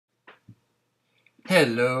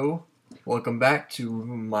Hello, welcome back to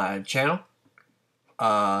my channel.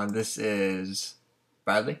 This is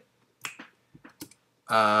Bradley.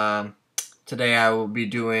 Today I will be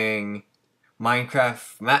doing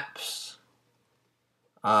Minecraft maps.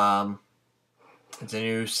 It's a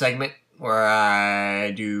new segment where I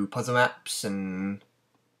do puzzle maps and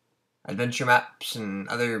adventure maps and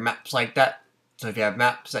other maps like that. So if you have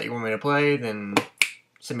maps that you want me to play, then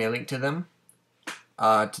send me a link to them.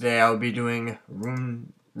 Today I will be doing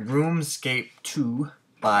Roomscape 2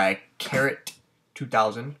 by Carrot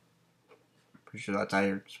 2000. Pretty sure that's how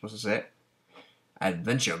you're supposed to say it.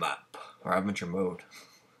 Adventure map, or adventure mode.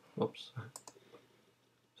 Whoops.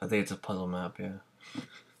 I think it's a puzzle map, yeah.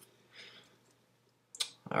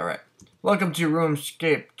 Alright. Welcome to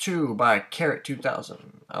Roomscape 2 by Carrot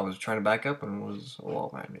 2000. I was trying to back up and was a wall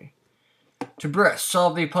behind me. To press,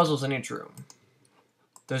 solve the puzzles in each room.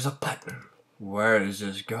 There's a button. Where does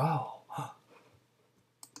this go?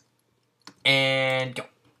 And go.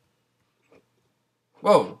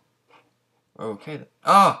 Whoa. Okay then.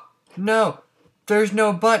 Oh, no. There's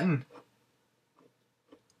no button.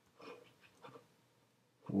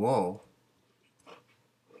 Whoa.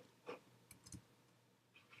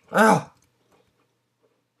 Oh.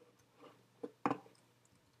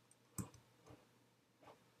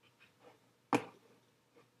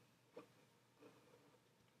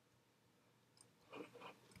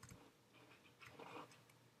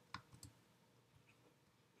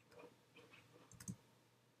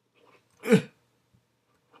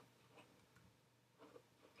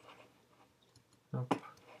 Nope.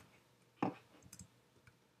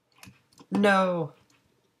 No.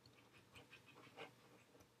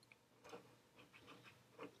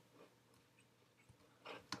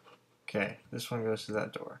 Okay, this one goes to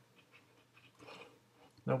that door.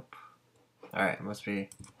 Nope. Alright, must be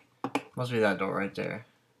that door right there.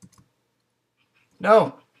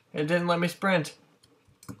 No! It didn't let me sprint.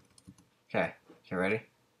 Okay, ready?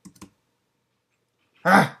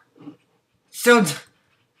 Ah! Still.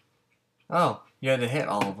 Oh, you had to hit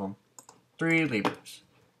all of them. 3 levers.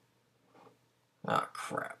 Oh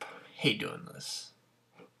crap! Hate doing this.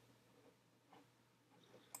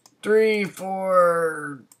 3,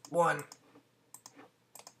 4, 1.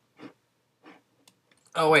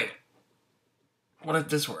 Oh wait. What if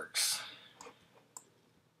this works?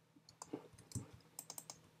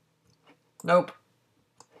 Nope.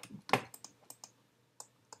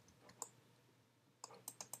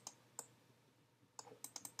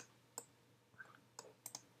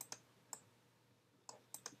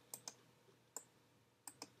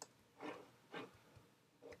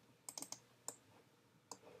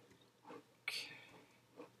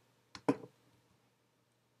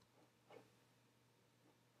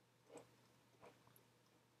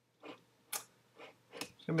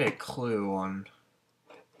 It's gonna be a clue on.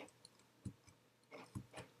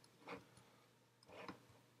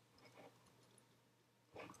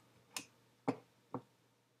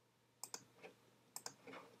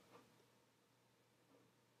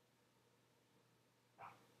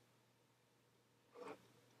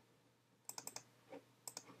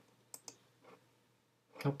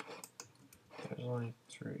 Nope. There's only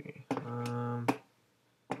 3.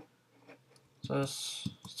 So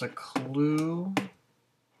it's a clue.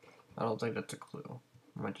 I don't think that's a clue.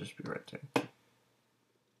 It might just be right there.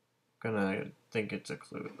 Gonna think it's a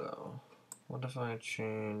clue though. What if I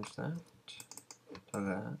change that to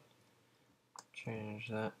that? Change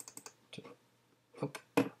that to. Oop.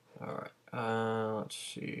 Alright. Let's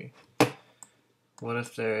see. What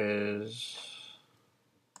if there is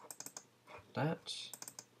that?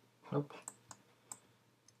 Nope.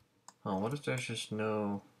 Oh, what if there's just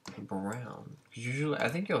no brown? Because usually, I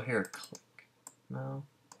think you'll hear a click. No.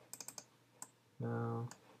 No.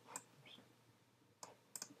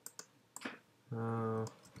 No.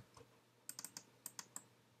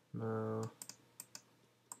 No.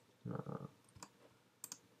 No.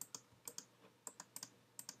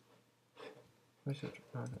 Where's it?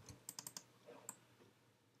 Okay.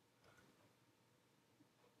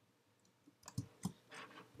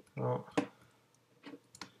 Oh.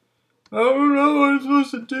 I don't know what I'm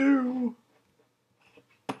supposed to do.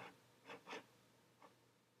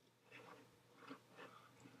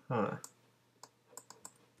 Huh.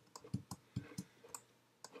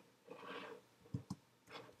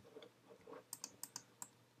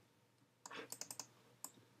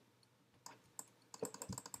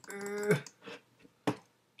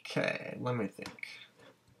 Okay, let me think.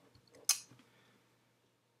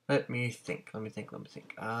 Let me think.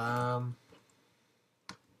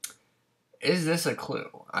 Is this a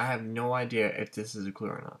clue? I have no idea if this is a clue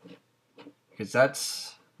or not. Because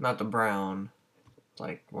that's not the brown.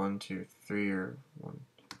 like 1, 2, 3, or 1.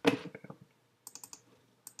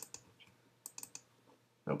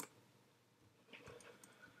 Nope.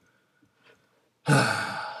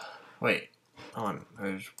 Wait, hold on.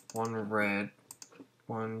 There's 1 red,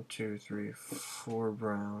 1, 2, 3, 4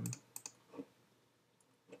 brown,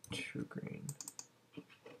 2 green.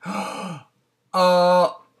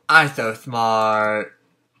 Oh, I'm so smart.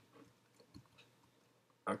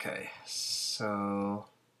 Okay, so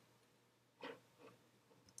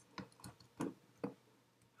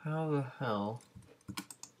how the hell?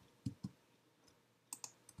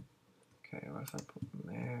 Okay, what if I put them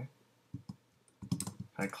there?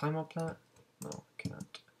 Can I climb up that? No, I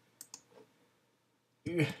cannot.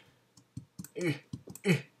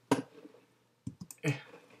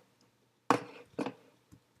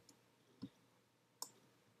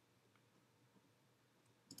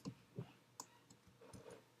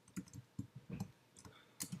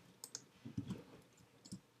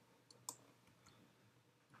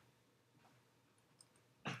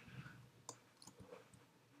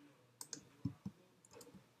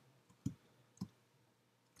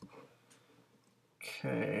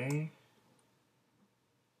 Okay.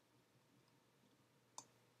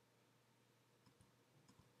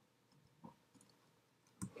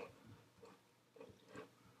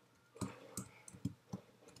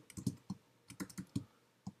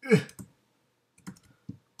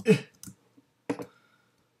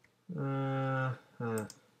 Huh.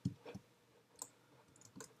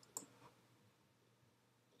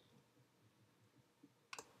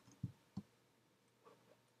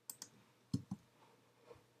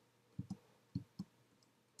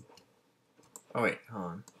 Oh wait, hold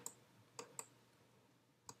on.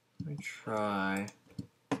 Let me try.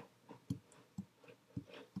 Oh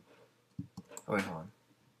wait, hold on.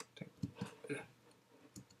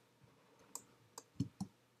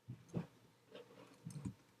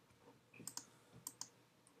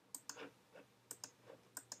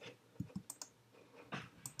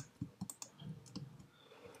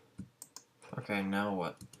 Okay, now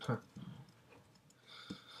what?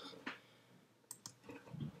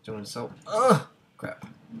 Doing so. Ugh! Crap.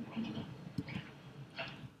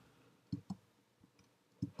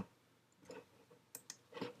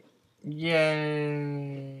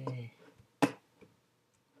 Yay!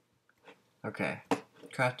 Okay.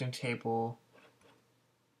 Crafting table.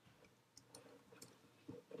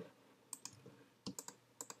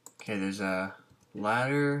 Okay, there's a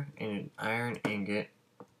ladder and an iron ingot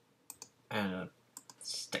and a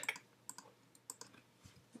stick.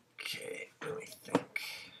 Okay, let me think.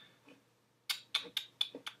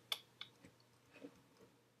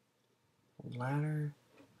 Ladder,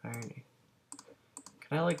 iron.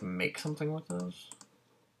 Can I like make something with those?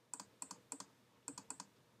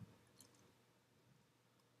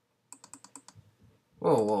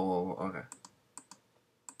 Whoa, whoa, whoa, whoa, okay.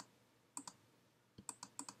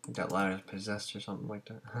 I think that ladder is possessed or something like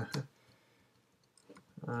that.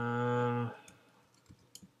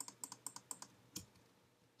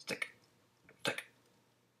 Stick. Stick.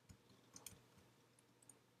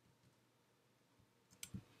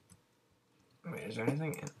 Wait, is there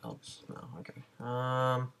anything else? No, okay.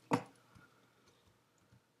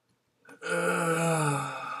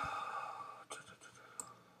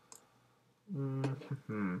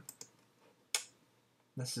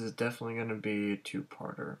 This is definitely going to be a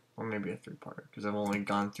 2-parter, or maybe a 3-parter, because I've only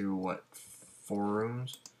gone through, what, 4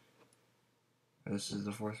 rooms? This is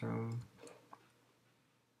the 4th room.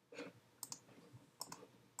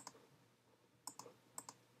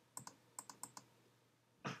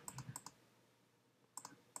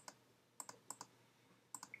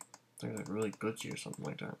 Things like really glitchy or something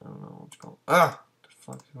like that. I don't know what's going on. Ah! What the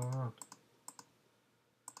fuck is going on?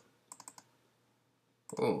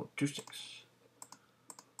 Oh, 2 sticks.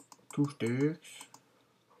 2 sticks.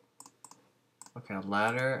 Okay, a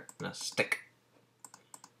ladder and a stick.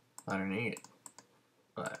 Ladder and ingot.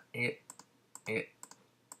 Ladder, ingot, ingot,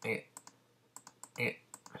 ingot, ingot,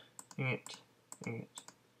 ingot, ingot.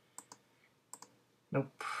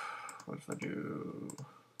 Nope. What if I do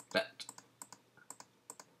that?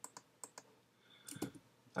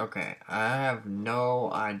 Okay, I have no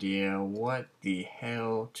idea what the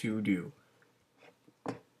hell to do.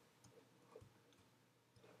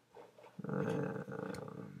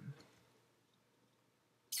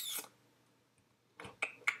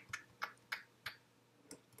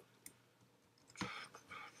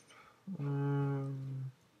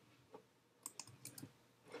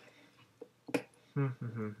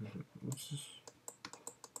 This is,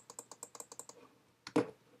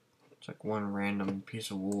 it's like one random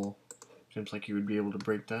piece of wool. Seems like you would be able to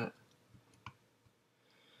break that.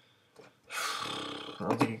 I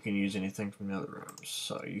don't think you can use anything from the other rooms.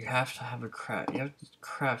 So you have to have a craft. You have to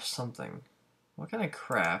craft something. What can I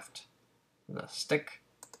craft? With a stick,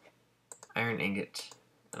 iron ingot,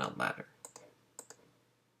 and a ladder.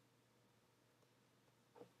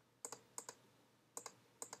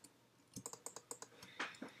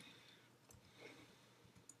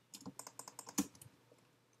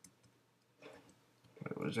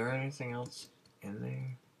 Wait, was there anything else in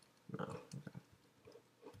there? No.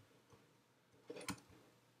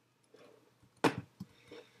 Okay.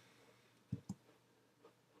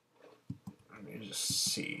 Let me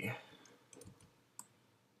just see.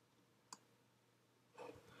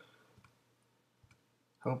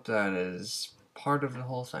 Hope that is part of the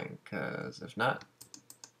whole thing, because if not,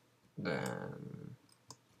 then...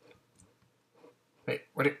 Wait,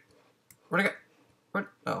 where'd it go? Where?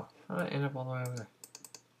 Oh, how did I end up all the way over there?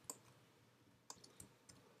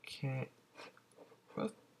 Can't...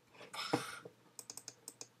 What?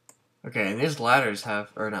 Okay, and these ladders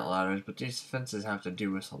have... Or not ladders, but these fences have to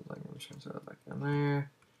do with something. I'm just gonna throw it back in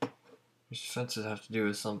there. These fences have to do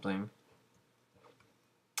with something.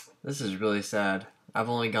 This is really sad. I've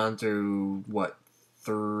only gone through, what,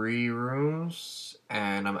 3 rooms?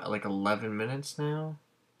 And I'm at like 11 minutes now?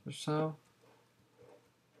 Or so?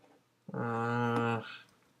 And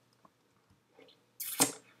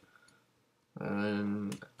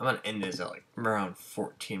I'm gonna end this at like around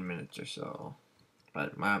 14 minutes or so.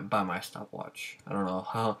 But by my stopwatch. I don't know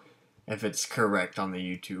how, if it's correct on the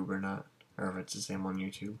YouTube or not. Or if it's the same on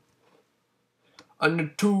YouTube. On the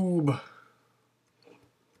tube!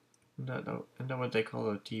 Isn't that what they call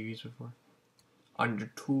the TVs before? On the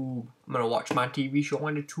tube. I'm gonna watch my TV show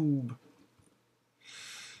on the tube.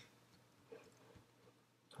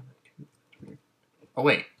 Oh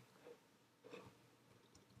wait.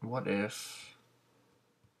 What if...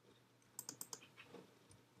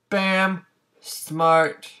 Bam!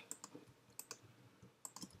 Smart.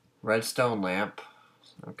 Redstone lamp.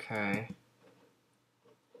 Okay.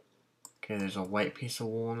 Okay, there's a white piece of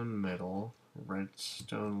wool in the middle.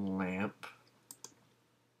 Redstone lamp.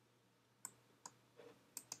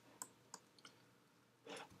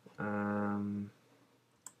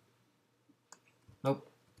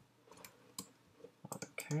 Nope.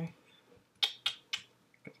 Okay.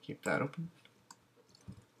 Gotta keep that open.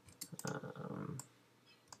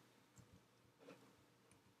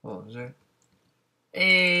 Oh, is there?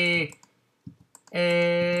 Hey!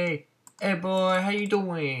 Hey! Hey boy, how you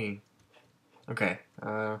doing? Okay,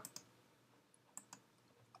 oh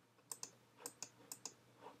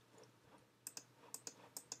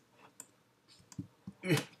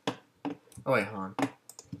wait, hold on.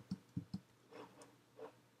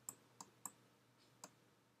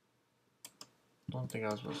 Don't think I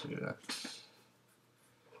was supposed to do that.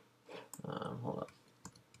 Hold up.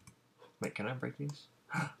 Wait, can I break these?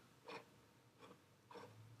 I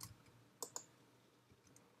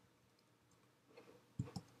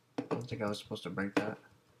don't think I was supposed to break that.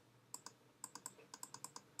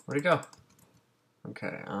 Where'd it go?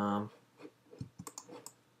 Okay,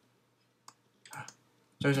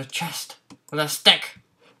 there's a chest with a stick!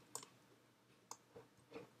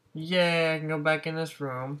 Yeah, I can go back in this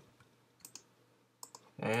room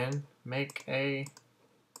and make a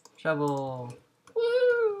shovel.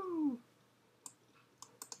 Woo!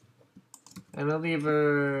 And a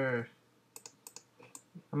lever.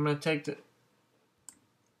 I'm gonna take the...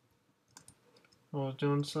 I was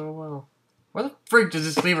doing so well. Where the freak does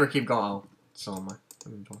this lever keep going? Oh, it's still in my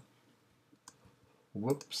inventory.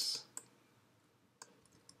 Whoops.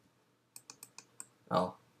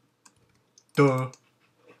 Oh. Duh. Okay,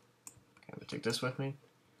 I'm gonna take this with me.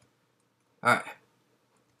 Alright.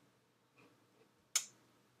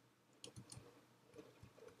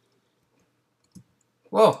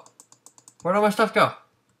 Whoa! Where'd all my stuff go?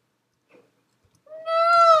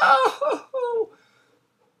 No!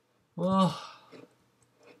 Well...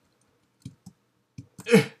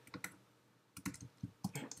 I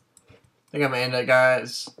think I'm gonna end it,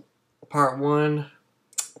 guys. Part 1.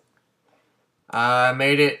 I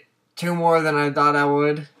made it 2 more than I thought I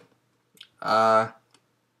would. So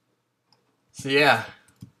yeah.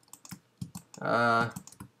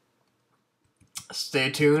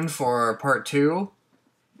 Stay tuned for part 2.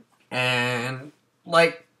 And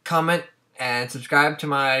like, comment, and subscribe to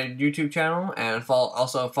my YouTube channel. And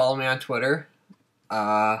also follow me on Twitter.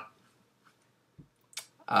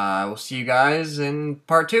 We'll see you guys in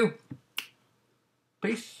part 2.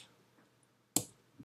 Peace.